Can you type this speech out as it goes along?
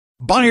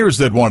Buyers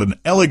that want an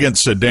elegant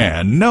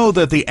sedan know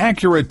that the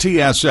Acura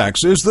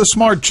TSX is the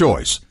smart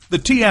choice. The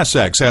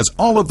TSX has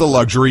all of the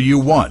luxury you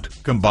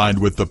want, combined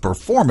with the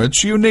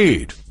performance you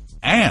need.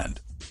 And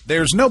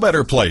there's no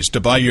better place to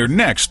buy your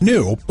next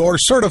new or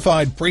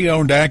certified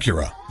pre-owned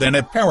Acura than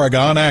at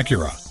Paragon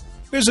Acura.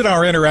 Visit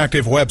our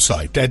interactive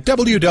website at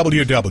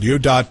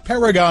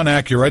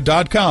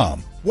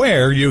www.paragonacura.com,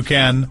 where you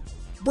can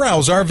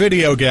browse our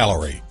video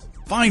gallery,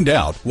 find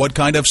out what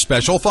kind of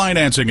special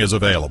financing is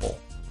available,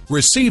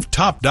 receive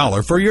top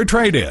dollar for your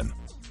trade-in,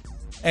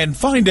 and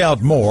find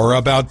out more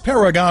about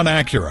Paragon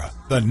Acura,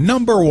 the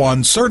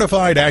 #1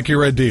 certified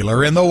Acura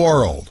dealer in the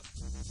world.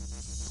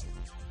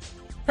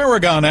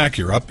 Paragon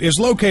Acura is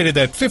located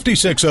at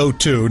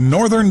 5602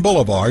 Northern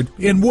Boulevard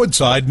in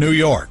Woodside, New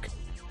York.